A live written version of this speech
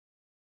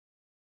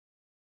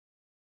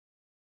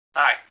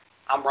Hi,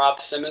 I'm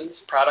Rob Simmons,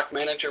 Product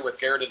Manager with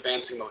Garrett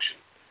Advancing Motion.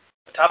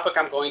 The topic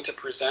I'm going to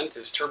present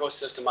is turbo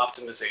system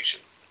optimization.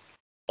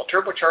 While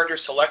turbocharger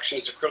selection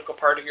is a critical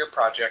part of your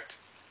project,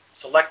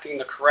 selecting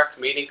the correct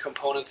mating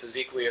components is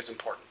equally as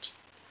important.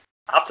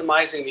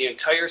 Optimizing the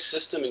entire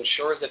system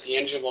ensures that the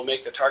engine will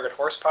make the target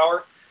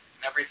horsepower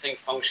and everything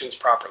functions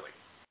properly.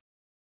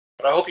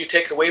 What I hope you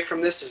take away from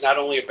this is not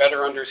only a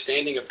better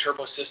understanding of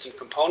turbo system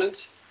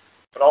components,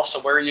 but also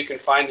where you can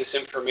find this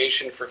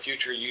information for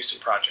future use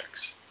in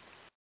projects.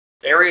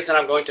 The areas that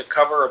I'm going to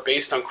cover are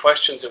based on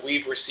questions that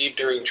we've received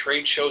during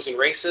trade shows and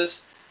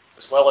races,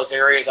 as well as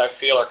areas I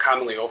feel are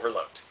commonly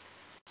overlooked.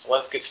 So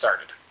let's get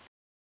started.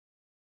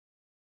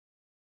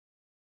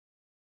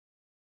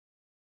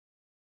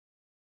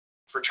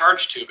 For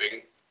charge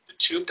tubing, the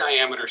tube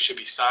diameter should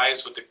be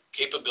sized with the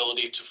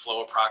capability to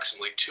flow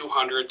approximately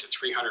 200 to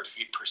 300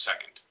 feet per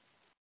second.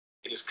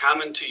 It is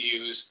common to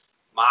use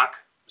Mach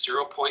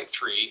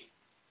 0.3,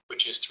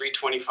 which is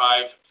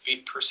 325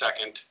 feet per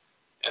second,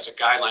 as a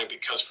guideline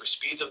because for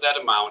speeds of that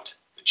amount,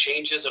 the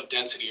changes of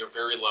density are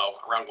very low,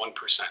 around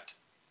 1%.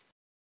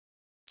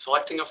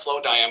 Selecting a flow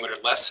diameter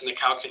less than the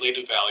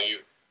calculated value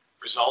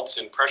results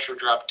in pressure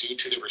drop due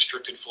to the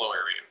restricted flow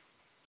area.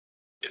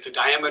 If the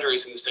diameter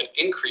is instead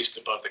increased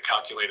above the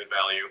calculated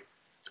value,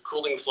 the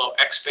cooling flow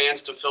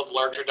expands to fill the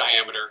larger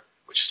diameter,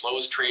 which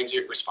slows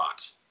transient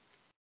response.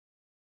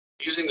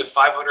 Using the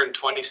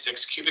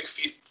 526 cubic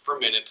feet per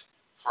minute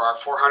for our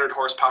 400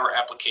 horsepower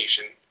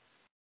application,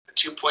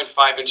 the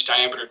 2.5-inch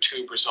diameter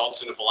tube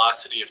results in a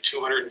velocity of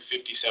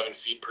 257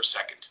 feet per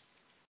second.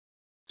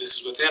 This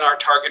is within our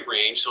target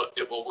range, so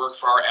it will work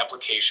for our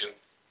application,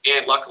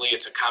 and luckily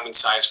it's a common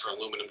size for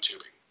aluminum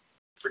tubing.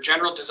 For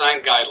general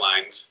design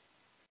guidelines,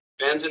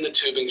 bends in the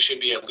tubing should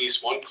be at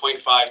least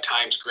 1.5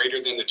 times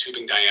greater than the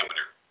tubing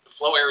diameter. The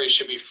flow area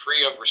should be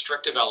free of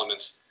restrictive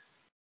elements,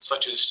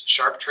 such as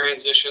sharp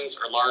transitions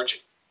or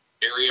large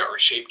area or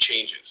shape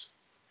changes.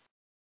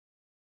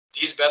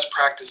 These best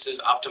practices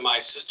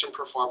optimize system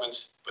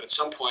performance, but at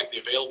some point the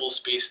available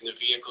space in the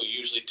vehicle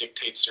usually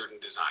dictates certain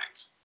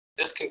designs.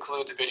 This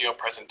concludes the video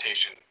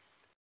presentation.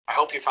 I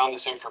hope you found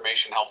this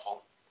information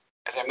helpful.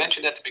 As I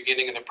mentioned at the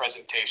beginning of the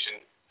presentation,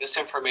 this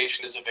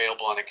information is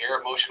available on the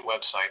Garrett Motion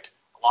website,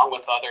 along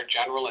with other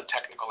general and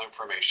technical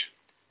information.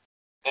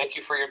 Thank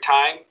you for your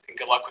time, and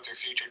good luck with your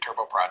future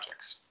turbo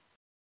projects.